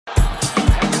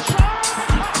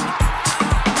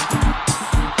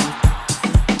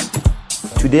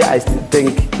today I still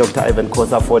thank Dr. Ivan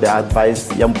Khoza for the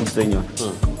advice.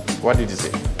 What did he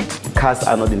say? Cars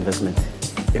are not investment.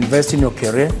 Invest in your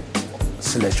career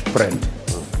 / brand.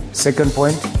 Second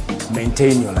point,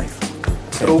 maintain your life.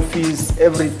 Trophies,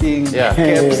 everything, Yeah.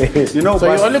 caps, you know. So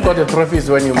you only got the trophies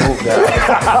when you moved there.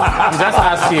 I'm just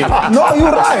asking. No,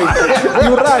 you're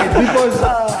right, because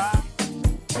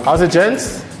How's it,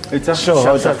 gents? it's a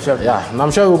Sure. Yeah, and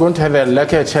I'm sure we're going to have a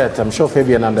lekker chat. I'm sure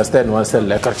Fabian understands what's a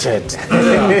lekker chat.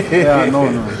 Yeah, no.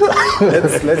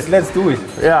 Let's do it.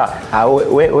 Yeah.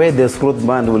 Where the screwed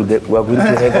man will get, we're going to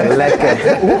have a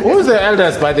lekker. Who's the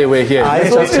elders, by the way, here?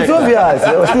 Let's just check It's obvious.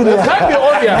 that. Can't be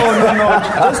obvious. No.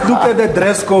 Just look at the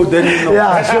dress code, then you know.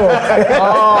 Yeah, sure.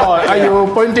 Oh, are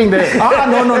you pointing there?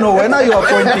 No. When are you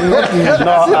appointing? Not me.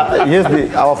 No,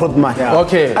 here's our fruit man.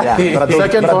 Okay. Yeah.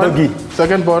 Second Bradogi. one.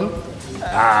 Second one.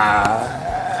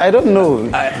 I don't know.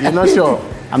 You're not sure.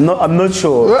 I'm not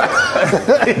sure.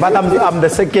 But I'm the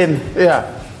second. Yeah.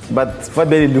 But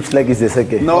Fabian looks like he's the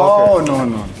second. No.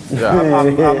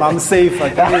 Yeah. I'm safe. I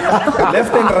tell you.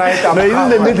 Left and right. I'm No, he's in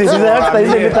the middle. He's the extra.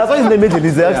 He's the middle. That's why he's in the middle.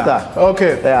 He's the extra.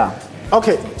 Okay. Yeah.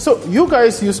 Okay. So you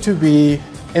guys used to be,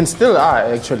 and still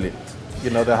are actually,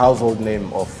 the household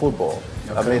name of football.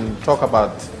 Okay. I mean, talk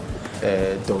about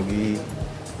Dogi,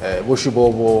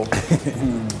 Wushibobo,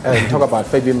 and talk about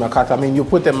Fabian McCarthy. I mean, you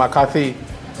put the McCarthy,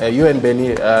 you and Benny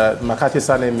McCarthy's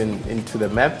surname into the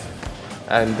map.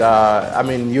 And I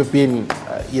mean, you've been,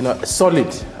 solid,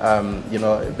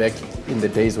 back in the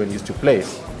days when you used to play.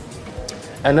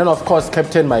 And then, of course,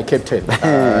 my captain.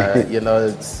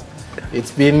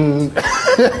 It's been,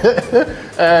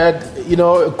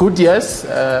 good years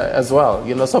as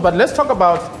well. So, but let's talk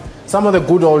about some of the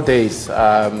good old days.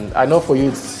 I know for you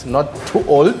it's not too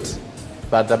old,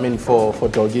 but I mean, for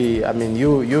Dogi, I mean,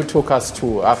 you took us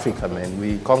to Africa, man.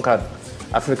 We conquered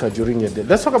Africa during your day.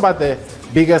 Let's talk about the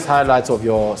biggest highlights of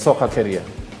your soccer career.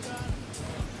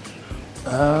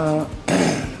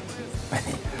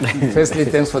 Firstly,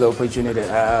 thanks for the opportunity.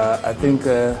 I think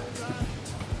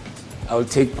I'll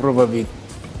take probably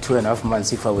 2.5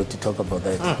 months if I were to talk about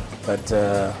that. But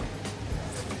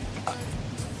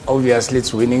obviously,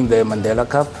 it's winning the Mandela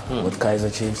Cup with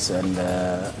Kaizer Chiefs and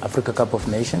Africa Cup of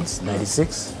Nations,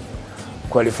 96,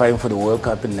 qualifying for the World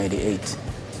Cup in 98.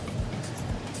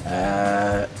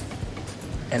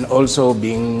 And also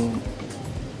being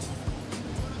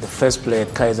the first player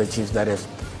at Kaizer Chiefs that has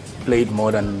played more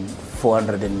than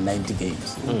 490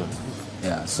 games.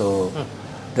 Yeah, so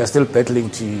they're still battling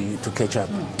to catch up.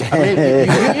 I mean, you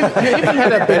even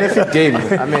had a benefit game.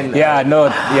 I mean,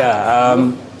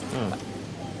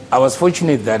 I was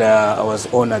fortunate that I was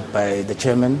honored by the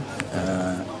chairman,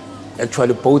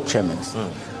 actually both chairmen,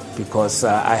 because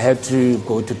I had to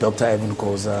go to Dr. Ivan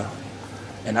Khoza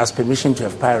and ask permission to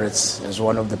have Pirates as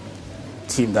one of the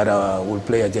team that I will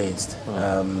play against.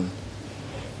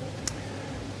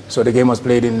 So the game was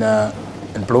played in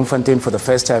Bloemfontein for the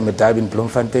first time, a derby in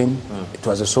Bloemfontein. It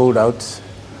was a sold out.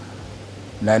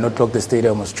 9 o'clock, the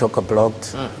stadium was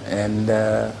chock-a-blocked. And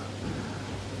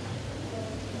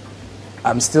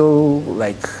I'm still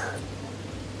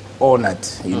honored,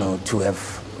 to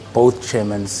have both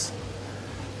chairmen.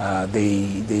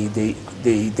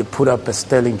 They put up a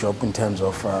sterling job in terms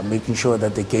of making sure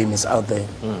that the game is out there.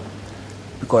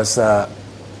 Because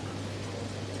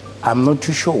I'm not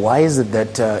too sure why is it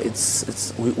that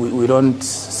we don't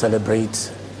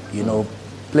celebrate,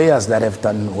 players that have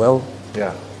done well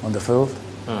on the field.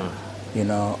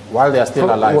 while they are still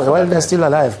alive. While they're still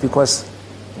alive, because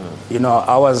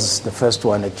I was the first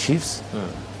one at Chiefs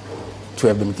to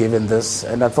have been given this,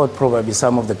 and I thought probably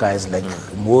some of the guys like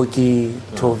Mwoki,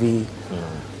 Tovi,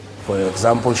 for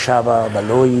example, Shaba,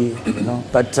 Baloyi,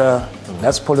 but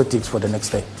that's politics for the next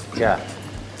day. Yeah.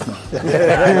 you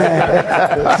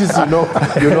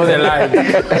know the line.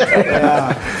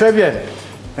 Fabian,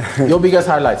 your biggest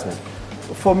highlights, man.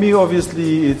 For me,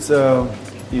 obviously, it's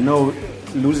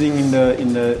losing in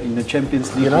the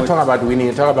Champions League. You're not talking about winning.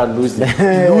 You're talking about losing.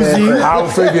 Losing. How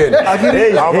Fabian?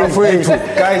 I'm afraid to.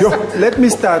 Guys, let me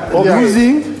start.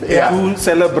 Losing to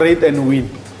celebrate and win.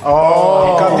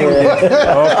 Oh. Coming there.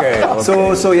 Okay.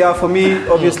 So yeah, for me,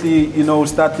 obviously,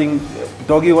 starting.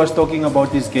 Doggy was talking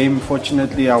about this game.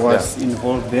 Fortunately, I was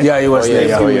involved there. Yeah, he was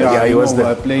there. He was there.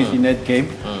 I played in that game,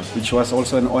 which was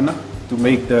also an honor to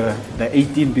make the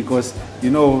 18, because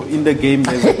in the game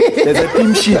there's a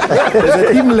team sheet, there's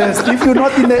a team list. If you're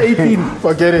not in the 18,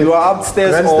 forget it. You are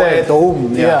upstairs or at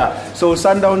home. Yeah. So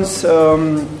Sundowns,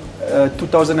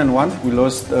 2001, we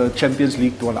lost Champions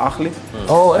League to Al Ahly.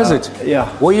 Oh, is it? Yeah.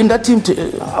 Were you in that team?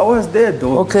 I was there,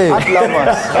 though. Okay. At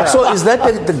Lavas. So is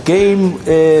that the game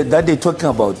that they're talking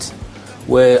about,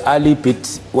 where Ali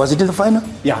beat, was it in the final?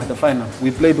 Yeah, the final.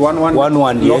 We played 1-1.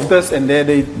 1-1, yeah. Loftus, and there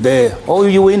they. There. Oh,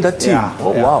 you were in that team? Yeah,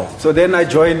 Oh, yeah. wow. So then I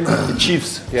joined the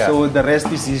Chiefs. Yeah. So the rest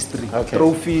is history. Okay.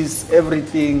 Trophies,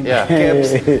 everything, Yeah.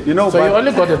 caps. You know, So but you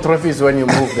only got the trophies when you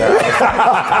moved there.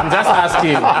 I'm just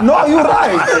asking. no, you're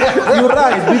right. You're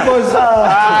right because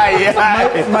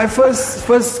Yeah. my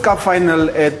first cup final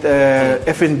at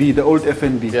FNB, the old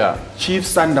FNB. Yeah.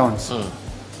 Chiefs Sundowns,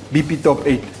 BP top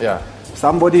 8. Yeah.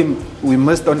 Somebody we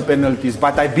missed on penalties,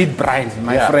 but I beat Brian,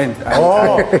 my Yeah. friend. I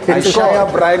scored. shire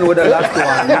Brian with the last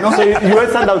one. You know? So you were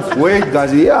Sundowns. Wait, guys,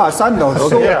 yeah, Sundowns.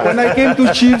 So Yeah. when I came to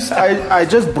Chiefs, I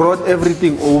just brought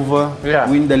everything over, Yeah.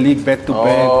 win the league back to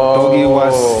back. Doggy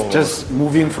was just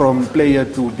moving from player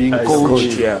to being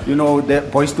coach. yeah. You know, the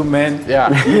boys to men. Yeah.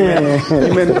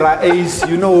 Him and Ace,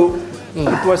 you know,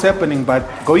 it was happening. But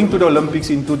going to the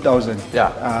Olympics in 2000, Yeah.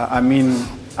 I mean,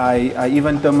 I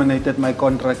even terminated my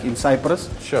contract in Cyprus.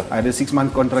 Sure. I had a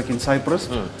 6-month contract in Cyprus.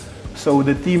 So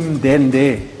the team then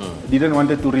didn't want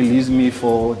to release me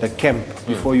for the camp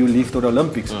before you leave to the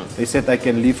Olympics. They said I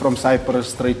can leave from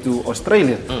Cyprus straight to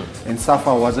Australia. And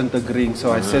Safa wasn't agreeing.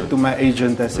 So I said to my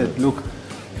agent, I said, look,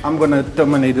 I'm going to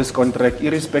terminate this contract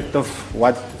irrespective of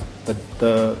what the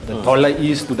dollar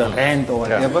is to the rand or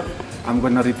whatever. I'm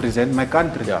going to represent my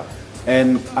country. Yeah.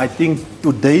 And I think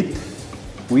to date,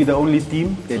 we're the only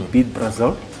team that beat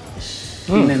Brazil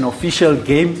in an official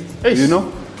game, you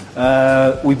know.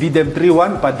 We beat them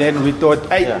 3-1, but then we thought,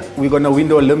 hey, we're going to win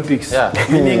the Olympics. Yeah.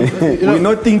 Meaning, we're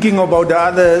not thinking about the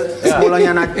other small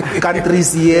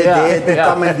countries here, there, to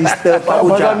come and disturb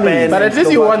our Japan. But at and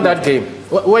least you won Slovakia. that game.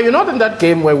 Were you not in that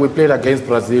game where we played against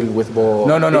Brazil with more?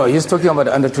 No. He's talking about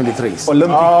the under-23s.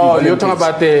 Olympic Oh, team. you're talking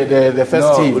about the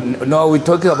first team. No, we're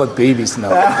talking about babies now.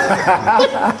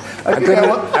 I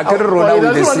couldn't roll Well, out he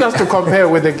with doesn't want this. us to compare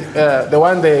with the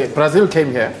one Brazil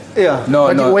came here. Yeah.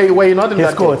 No. Were you not in He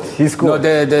that scored. game? He No, scored.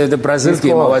 the Brazil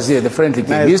game, I was here, the friendly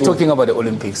game. Nice He's goal. talking about the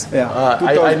Olympics. Yeah,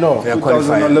 I know. Yeah, 2000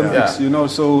 qualifier, Olympics, yeah. you know.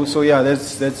 So yeah,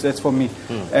 that's for me.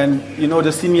 And you know,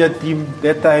 the senior team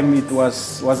that time it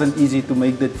wasn't easy to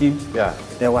make the team. Yeah.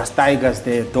 There was Tigers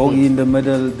there, Doggy in the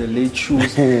middle, the late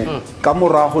shoes.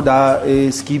 Kamoraho da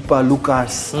skipper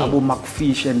Lucas, Abu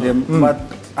McFish and them. But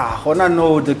Hona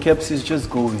know the caps is just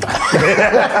going.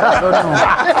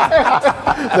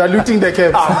 They're looting the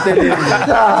caps. I'm telling you.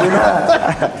 You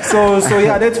know? So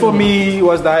yeah, that for me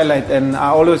was the highlight, and I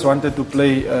always wanted to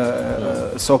play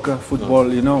soccer,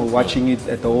 football. You know, watching it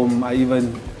at home. I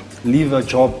even leave a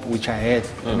job which I had,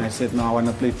 and I said, no, I want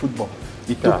to play football.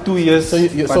 It took 2 years. So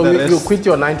you quit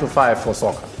your 9 to 5 for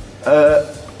soccer?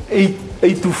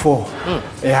 8 to 4.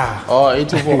 Yeah. Oh, 8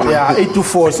 to 4. Yeah, 8 to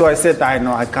 4. So I said, I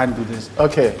know I can't do this.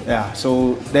 Okay. Yeah.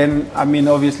 So then, I mean,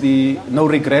 obviously, no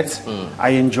regrets. I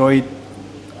enjoyed,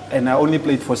 and I only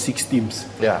played for 6 teams.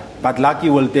 Yeah. But Lucky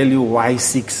will tell you why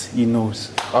 6. He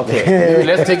knows. Okay.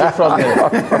 Let's take it from there.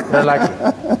 They're like,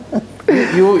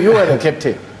 you were the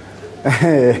captain.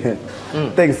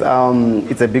 Thanks.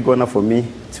 It's a big honor for me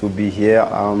to be here.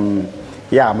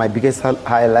 Yeah, my biggest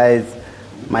highlight,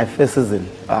 my first season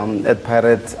at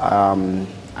Pirates,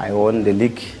 I won the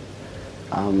league,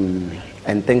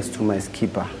 and thanks to my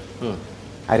skipper.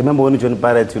 I remember when we joined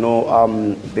Pirates, you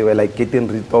know, they were like getting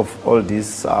rid of all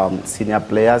these senior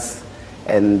players,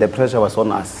 and the pressure was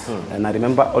on us. And I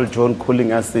remember all John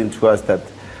calling us saying to us that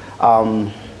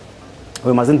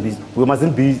we mustn't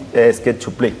be scared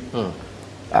to play.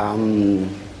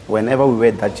 Whenever we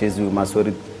wear that jersey, we must wear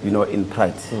it, you know, in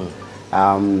pride.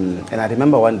 And I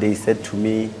remember one day he said to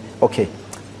me, okay,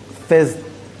 first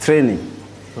training,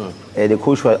 the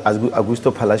coach was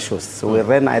Augusto Palacios. So we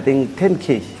ran, I think,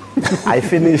 10K. I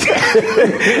finished.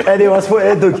 And he was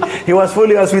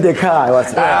following us with the car. I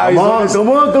was, come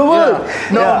on.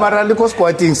 No, Maraliko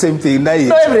squatting, same thing. No,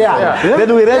 every year.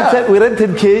 Then we ran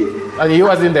 10K. And he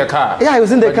was in the car. Yeah, I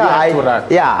was in the But car. you had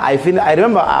to run. I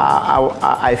remember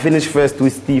I finished first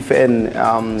with Steve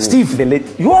and Steve? the late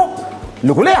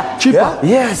Lukulea. Cheaper?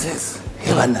 Yes.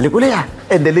 Lukulea.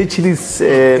 And the late Chilis,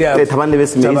 Taman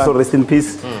Neves, may also rest in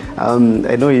peace. I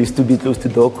know he used to be close to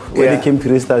Doc. When he came to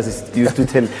Restas, he used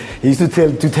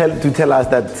to tell us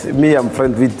that me, I'm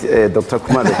friend with Dr.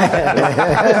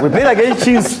 Kumalo. We played against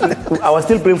Chiefs. I was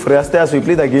still playing for Restas. We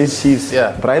played against Chiefs.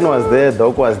 Yeah. Brian was there,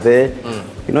 Doc was there.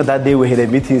 You know, that day we had a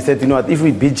meeting, said, you know what, if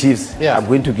we beat Chiefs, I'm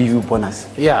going to give you bonus.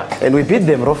 Yeah. And we beat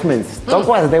them, Rothmans. Doc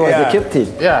was there, was the captain.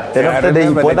 Yeah. Then Yeah, after I that,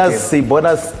 remember he bought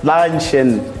us lunch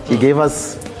and he gave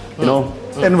us, you know,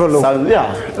 Envelope.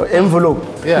 envelope.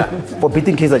 Yeah. For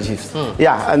beating Kaizer Chiefs.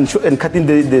 Yeah, and cutting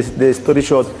the story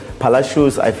short,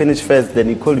 Palacios, I finished first, then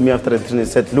he called me after the training and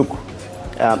said, look,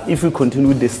 if we continue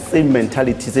with the same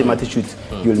mentality, same attitude,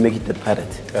 you'll make it at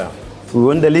Pirate. Yeah. we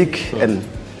won the league, and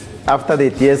after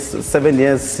the 7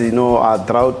 years,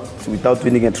 drought without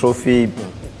winning a trophy.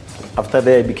 After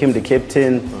that, I became the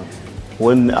captain.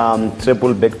 Won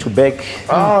triple back-to-back.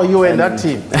 Oh, you were in that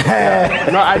team.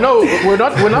 No, I know we're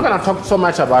not going to talk so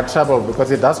much about trouble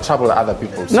because it does trouble other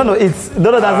people. So. No, doesn't.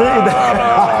 No,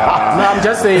 I'm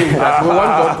just saying that we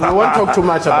won't talk too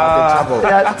much about the trouble.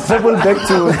 Yeah, triple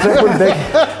back.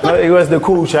 No, it was the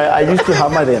coach. I used to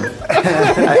hammer them.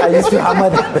 I used to hammer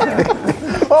them.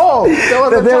 Oh, that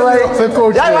was the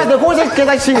coach. Yeah, the coach at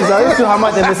Kaizer Chiefs. I used to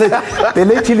hammer them. They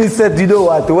literally said, you know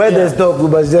what? Where there's dog, we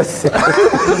must just.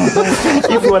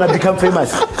 If you want to become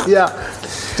famous. Yeah.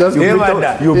 Just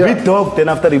you beat dog, then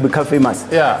after you become famous.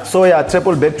 Yeah. So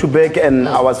triple back-to-back, and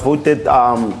I was voted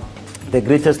the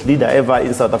greatest leader ever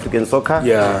in South African soccer.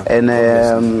 Yeah. And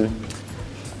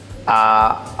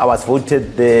I was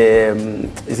voted the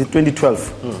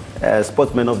 2012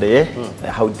 Sportsman of the Year,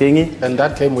 Hautengi. And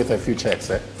that came with a few checks,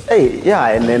 eh? Hey, yeah,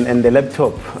 and the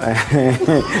laptop.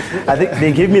 I think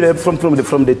they gave me the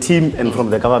from the team and from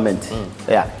the government.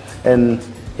 Yeah, and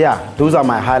yeah, those are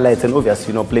my highlights. And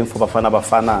obviously, playing for Bafana.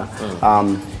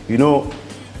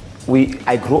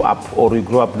 I grew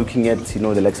up looking at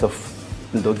the likes of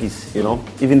doggies,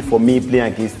 even for me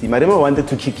playing against him. I never wanted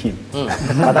to kick him,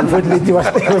 but unfortunately he was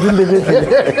in the middle.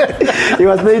 He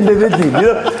was playing the middle.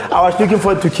 I was looking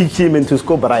forward to kick him and to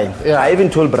score Brian. Yeah. I even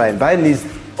told Brian is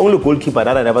only goalkeeper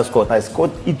that I never scored. I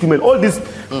scored Itumel. All these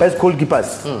best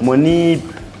goalkeepers, Moni,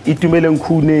 Itumel and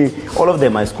Kune, all of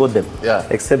them I scored them. Yeah.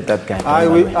 Except that guy.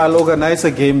 I'll organize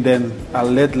a game then.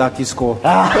 I'll let Lucky score.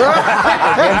 No,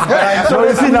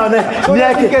 you see now, So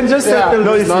that he can just settle.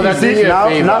 no, you No, that's see, doing you a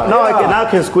favor. now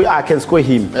I can score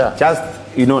him. Yeah. Just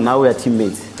now we are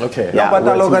teammates. Okay. Yeah, But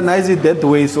I'll organize it that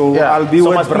way. So Yeah. I'll be So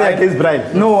with must play against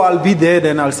Brian. No, I'll be there.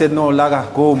 Then I'll say no,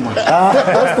 Laga, go man.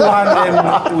 First one,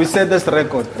 and we set this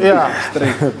record. Yeah.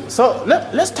 Straight. So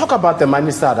let's talk about the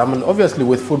money side. I mean, obviously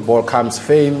with football comes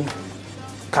fame,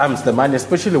 comes the money,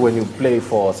 especially when you play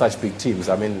for such big teams.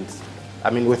 I mean,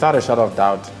 without a shadow of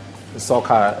doubt,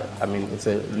 soccer, it's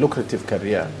a lucrative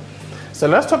career. So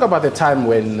let's talk about the time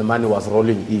when the money was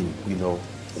rolling in,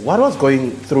 What was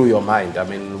going through your mind?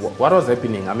 What was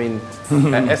happening?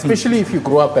 Especially if you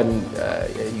grew up and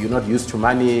you're not used to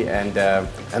money and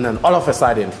then all of a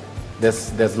sudden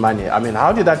there's money.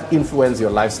 How did that influence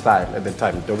your lifestyle at the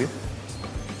time, Dogi?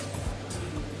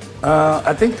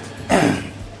 I think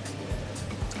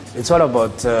it's all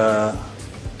about the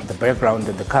background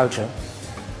and the culture.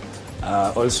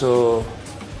 Also,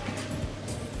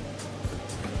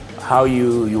 how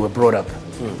you were brought up.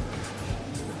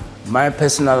 My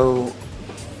personal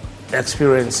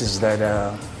experience is that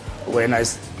when I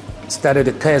started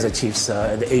at Kaizer Chiefs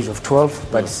at the age of 12,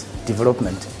 but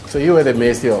development. So you were the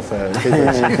Messi of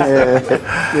Kaizer Chiefs.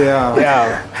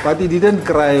 Yeah. But he didn't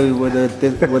cry with the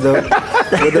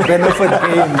benefit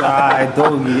game. I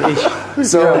don't.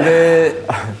 So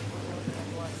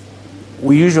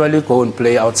we usually go and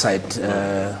play outside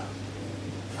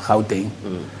Gauteng.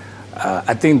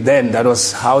 I think then that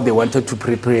was how they wanted to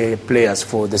prepare players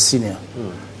for the senior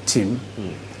team.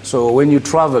 So when you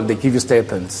travel, they give you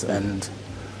stipends, and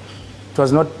it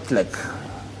was not like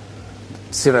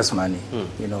serious money,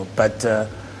 But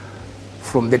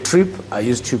from the trip, I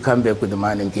used to come back with the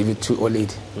money and give it to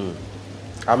Olid.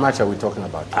 How much are we talking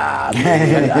about? What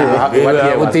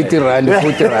year was 30 rand,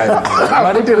 40 rand.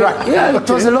 Yeah, it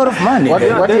was a lot of money. What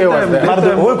year was that? But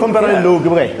the whole company low,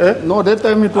 okay? No, that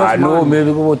time it was. No, maybe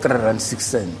about 3 rand 6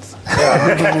 cents.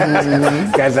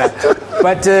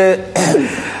 But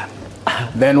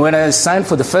then when I signed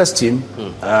for the first team,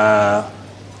 I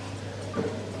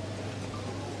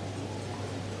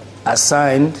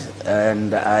signed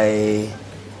and I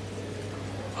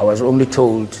was only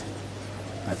told,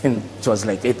 I think it was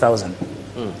like 8,000.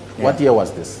 What year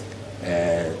was this?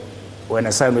 When I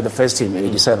signed with the first team,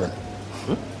 87.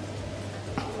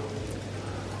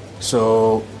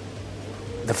 So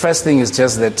the first thing is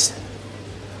just that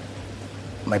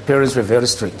my parents were very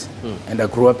strict, and I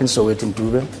grew up in Soweto in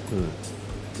Dube.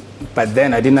 But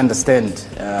then I didn't understand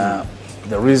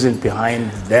the reason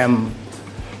behind them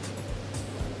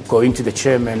going to the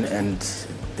chairman, and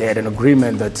they had an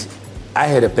agreement that I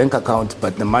had a bank account,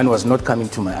 but the money was not coming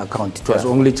to my account. It was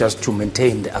only just to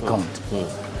maintain the account.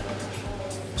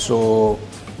 So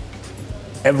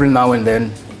every now and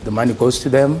then, the money goes to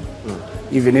them.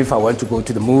 Even if I want to go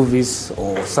to the movies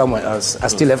or somewhere else, I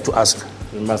still have to ask.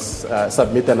 You must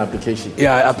submit an application.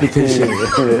 Yeah, application.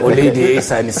 Or lady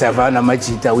and Savannah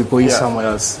Majita, we're going somewhere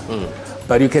else.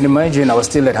 But you can imagine, I was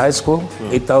still at high school,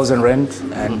 8,000 rand,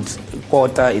 and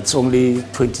quarter, it's only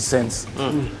 20 cents.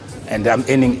 And I'm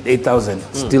earning 8,000,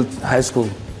 still high school.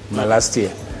 my last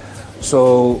year.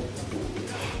 So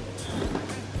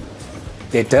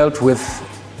they dealt with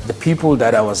the people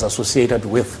that I was associated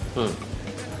with.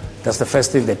 That's the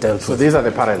first thing they dealt So with. these are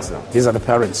the parents now. These are the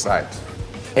parents. Right.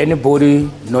 Anybody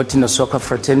not in a soccer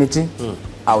fraternity,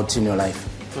 out in your life.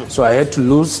 So I had to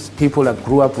lose people I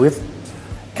grew up with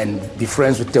and be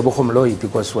friends with Tebogo Moloi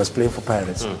because he was playing for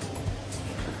Pirates.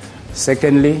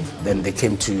 Secondly, then they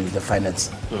came to the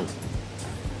finance.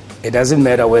 It doesn't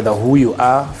matter whether who you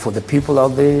are for the people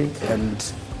out there,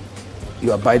 and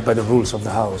you abide by the rules of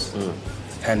the house.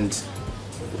 And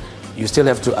you still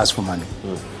have to ask for money.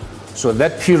 So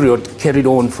that period carried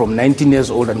on from 19 years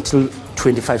old until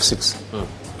 25-6.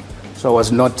 So I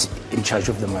was not in charge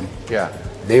of the money. Yeah.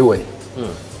 They were.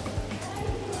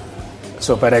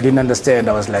 So, but I didn't understand.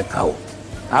 I was like, how?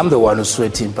 I'm the one who's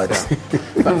sweating, but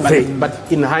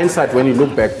But in hindsight, when you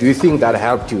look back, do you think that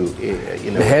helped you?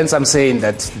 Hence, I'm saying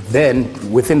that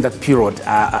then, within that period,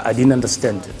 I didn't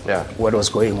understand what was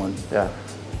going on. Yeah.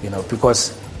 You know,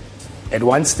 because at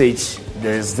one stage,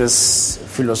 there's this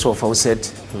philosopher who said,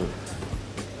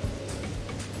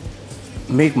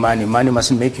 make money, money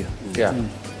mustn't make you. Yeah.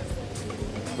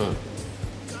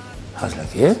 I was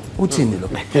like, yeah? Utini lo.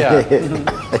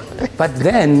 Yeah. But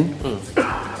then,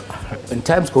 when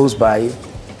times goes by,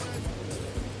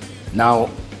 now,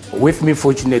 with me,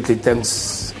 fortunately,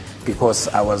 thanks, because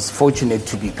I was fortunate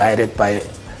to be guided by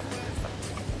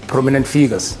prominent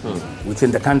figures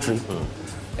within the country.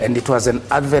 And it was an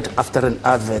advert after an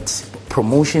advert,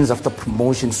 promotions after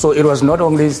promotions. So it was not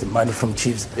only the money from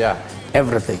Chiefs,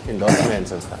 everything.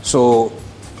 Endorsements and stuff. So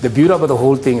the beauty about the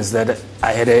whole thing is that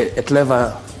I had a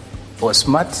clever or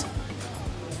smart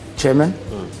chairman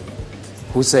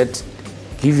who said,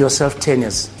 give yourself 10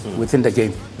 years within the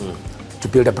game to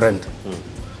build a brand.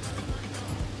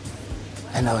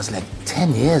 And I was like,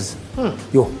 10 years?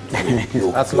 Yo.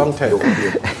 That's long term.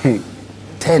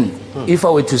 10. If I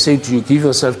were to say to you, give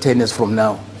yourself 10 years from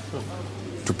now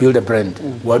to build a brand,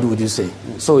 what would you say?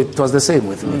 So it was the same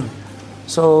with me.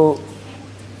 So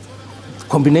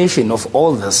combination of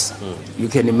all this, you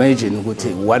can imagine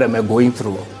what am I going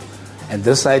through. And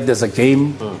this side there's a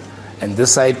game, and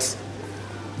this side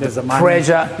There's a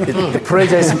pressure. The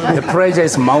pressure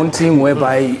is mounting,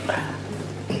 whereby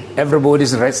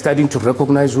everybody's starting to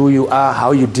recognize who you are,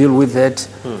 how you deal with that,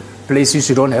 places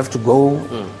you don't have to go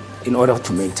in order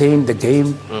to maintain the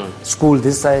game, school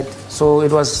this side. So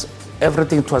it was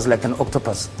everything. It was like an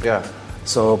octopus. Yeah.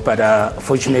 So, but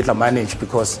fortunately, I managed,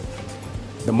 because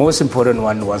the most important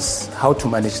one was how to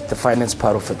manage the finance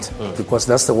part of it, because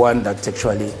that's the one that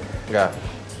actually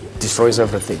destroys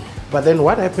everything. But then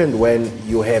what happened when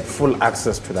you had full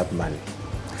access to that money?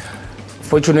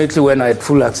 Fortunately, when I had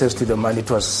full access to the money,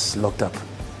 it was locked up.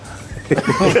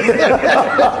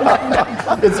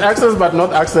 It's access but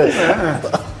not access.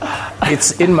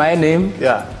 It's in my name,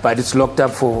 Yeah. but it's locked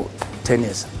up for 10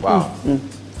 years. Wow.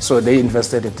 So they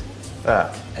invested it.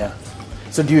 Yeah. Yeah.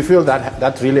 So do you feel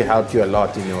that really helped you a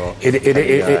lot in your...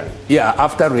 Yeah,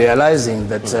 after realizing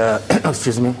that,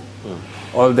 excuse me,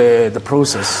 all the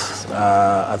process,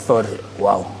 I thought,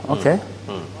 wow, okay.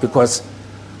 Because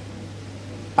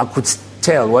I could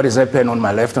tell what is happening on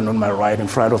my left and on my right, in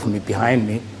front of me, behind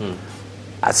me.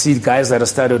 I see guys that I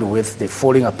started with, they're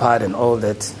falling apart and all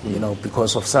that, you know,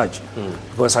 because of such.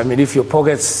 Because, I mean, if your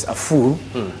pockets are full,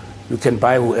 you can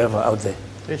buy whoever out there.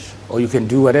 Ish. Or you can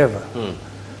do whatever.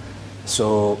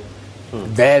 So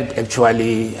that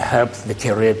actually helped the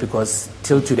career, because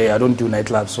till today I don't do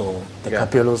nightclubs or the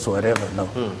Capellos or whatever, no.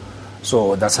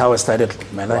 So that's how I started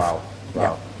my life. Wow.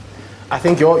 Yeah. I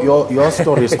think your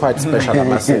story is quite special, I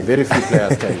must say. Very few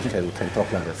players can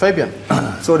talk like that. Fabian?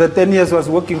 So the 10 years was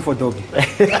working for Doggy.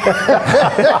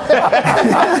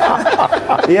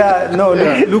 Yeah, no,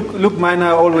 look, mine,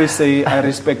 I always say I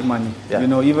respect money. Yeah. You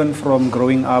know, even from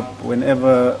growing up,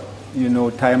 whenever, you know,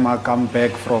 time I come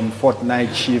back from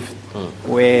fortnight shift,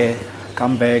 where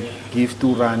come back, give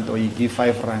 2 rand or you give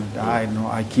 5 rand, I know,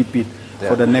 I keep it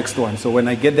for the next one. So when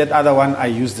I get that other one, I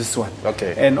use this one.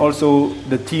 Okay. And also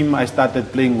the team I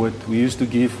started playing with, we used to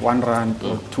give 1 rand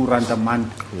or 2 rand a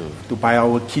month to buy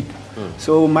our kit.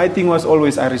 So my thing was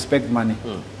always, I respect money.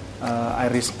 I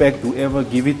respect whoever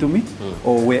give it to me,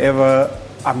 or wherever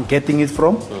I'm getting it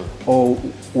from, or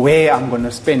where I'm going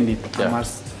to spend it. I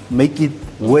must make it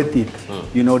worth it.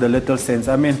 You know, the little sense.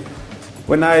 I mean,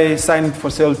 when I signed for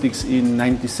Celtics in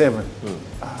 97,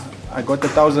 I got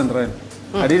 1,000 rand.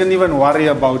 I didn't even worry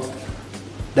about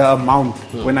the amount.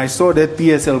 When I saw that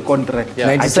PSL contract, Yeah.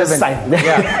 I just 97. signed.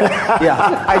 Yeah.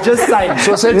 Yeah, I just signed.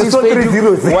 So Celtics saw paid 3 you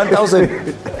zeros.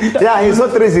 1,000. Yeah, he saw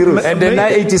 3 zeros. And then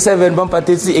 87,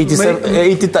 Bampatisi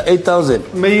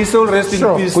 88,000. May his soul rest in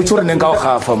peace. Kuchuri nengao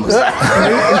khafa mos.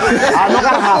 I'm not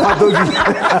gonna have a doggy.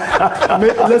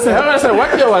 Listen,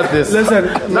 What year was this?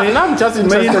 listen. Now I'm just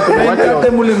May interested in what year.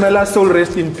 Tate Mulimela's soul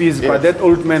rest in peace, but that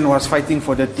old man was fighting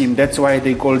for the team. That's why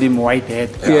they called him Whitehead.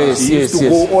 Yes, He used to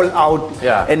yes, go all out,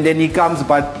 Yeah. and then he comes,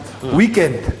 but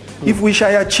weekend. If we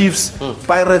share Chiefs,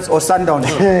 Pirates, or Sundowns,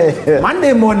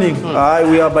 Monday morning,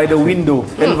 we are by the window,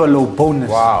 envelope, bonus.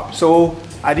 Wow. So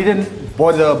I didn't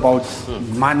bother about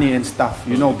money and stuff,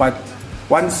 you know, but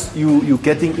once you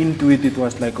getting into it, it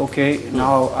was like, okay,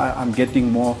 now I'm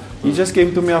getting more. He just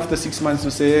came to me after 6 months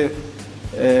to say,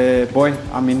 boy,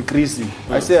 I'm increasing.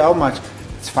 I say, how much?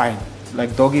 It's fine.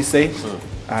 Like Doggy say,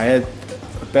 I had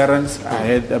parents, I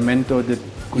had a mentor that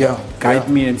could guide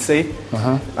me and say,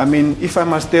 I mean, if I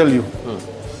must tell you,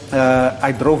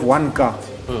 I drove one car,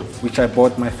 which I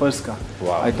bought my first car.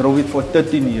 Wow. I drove it for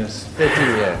 13 years.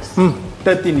 13 years.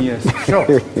 13 years. Sure.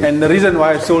 And the reason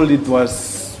why I sold it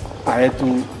was I had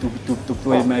to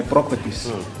pay my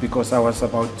properties because I was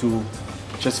about to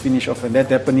just finish off, and that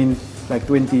happened in like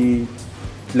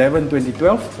 2011,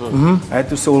 2012. I had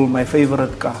to sell my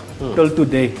favorite car till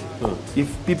today. If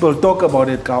people talk about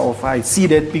that car, or if I see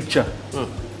that picture,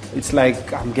 it's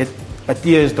like a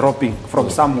tear is dropping from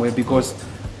somewhere because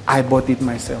I bought it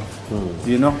myself.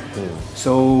 You know.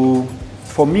 So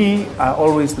for me, I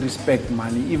always respect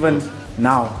money. Even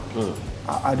now,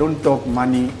 I don't talk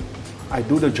money. I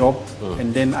do the job,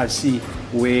 and then I see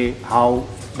how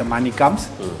the money comes.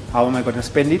 How am I going to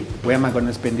spend it? Where am I going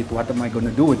to spend it? What am I going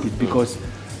to do with it? Because,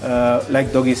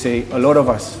 like Doggy say, a lot of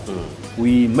us,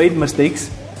 we made mistakes,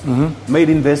 made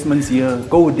investments here,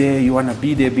 go there, you want to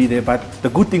be there. But the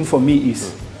good thing for me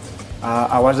is,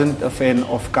 I wasn't a fan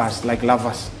of cars like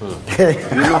Lavas.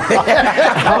 You know?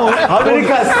 How many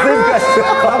cars? Same cars.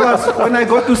 Lavas, when I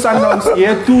got to Sundowns, he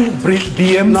had 2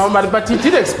 BMs. No, but he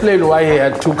did explain why he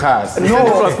had 2 cars. He said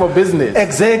it was for business.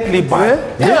 Exactly, but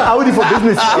Yeah, Audi for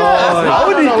business.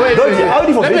 Audi, wait.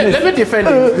 Audi for business. Let me defend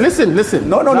him. Listen.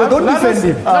 No, don't defend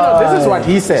him. No, this is what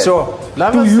he said. So,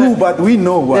 Lava to you, said- but we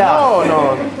know what.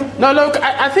 No, look,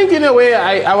 I think in a way,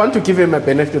 I want to give him a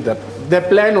benefit that the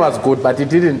plan was good, but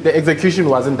the execution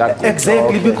wasn't that good.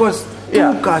 Exactly, Okay. because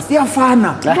Yeah. 2 cars, they are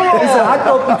fana. It's a hot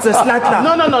dog, it's a slatla.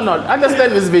 No.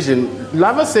 Understand his vision.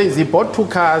 Lava says he bought 2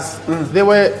 cars. They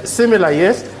were similar,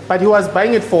 yes, but he was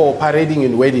buying it for parading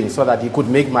in weddings so that he could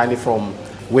make money from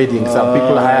weddings and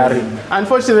people hiring.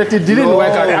 Unfortunately, it didn't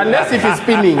work out, unless if he's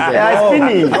spinning. There. Yeah,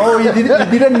 spinning. No,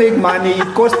 he didn't make money.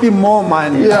 It cost him more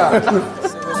money. Yeah.